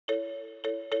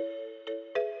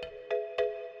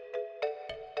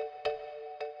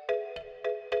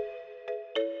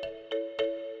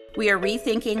We are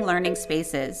rethinking learning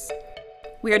spaces.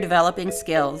 We are developing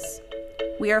skills.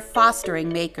 We are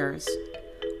fostering makers,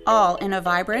 all in a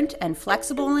vibrant and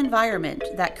flexible environment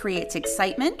that creates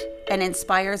excitement and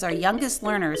inspires our youngest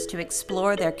learners to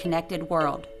explore their connected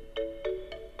world.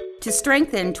 To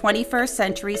strengthen 21st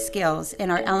century skills in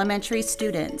our elementary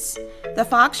students, the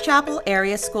Fox Chapel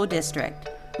Area School District,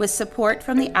 with support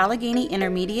from the Allegheny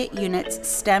Intermediate Unit's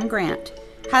STEM grant,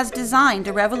 has designed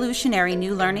a revolutionary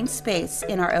new learning space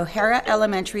in our O'Hara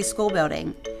Elementary School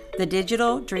building, the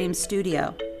Digital Dream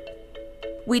Studio.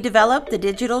 We developed the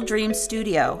Digital Dream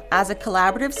Studio as a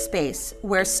collaborative space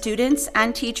where students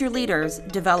and teacher leaders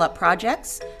develop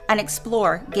projects and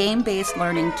explore game-based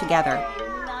learning together.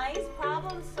 Nice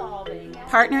problem solving.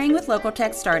 Partnering with local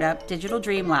tech startup Digital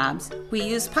Dream Labs, we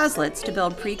use Puzzlets to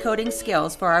build pre-coding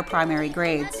skills for our primary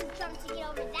grades.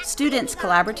 Students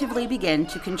collaboratively begin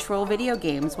to control video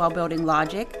games while building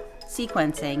logic,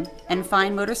 sequencing, and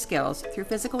fine motor skills through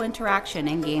physical interaction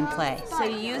and gameplay. So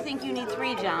you think you need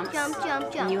 3 jumps? Jump,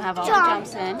 jump, jump. And you have all Jump.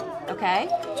 the jumps in, okay?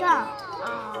 Jump.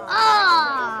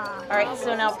 Ah. All right,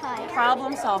 so now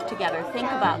problem solve together. Think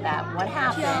about that. What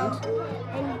happened?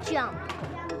 And jump.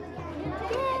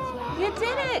 You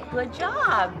did it. Good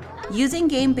job. Using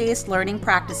game-based learning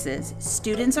practices,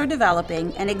 students are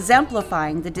developing and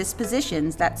exemplifying the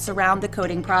dispositions that surround the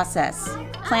coding process.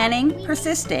 Planning,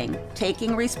 persisting,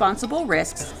 taking responsible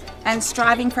risks, and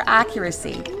striving for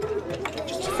accuracy.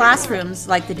 Classrooms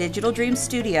like the Digital Dream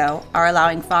Studio are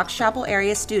allowing Fox Chapel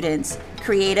area students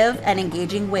creative and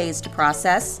engaging ways to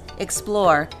process,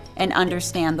 explore, and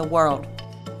understand the world.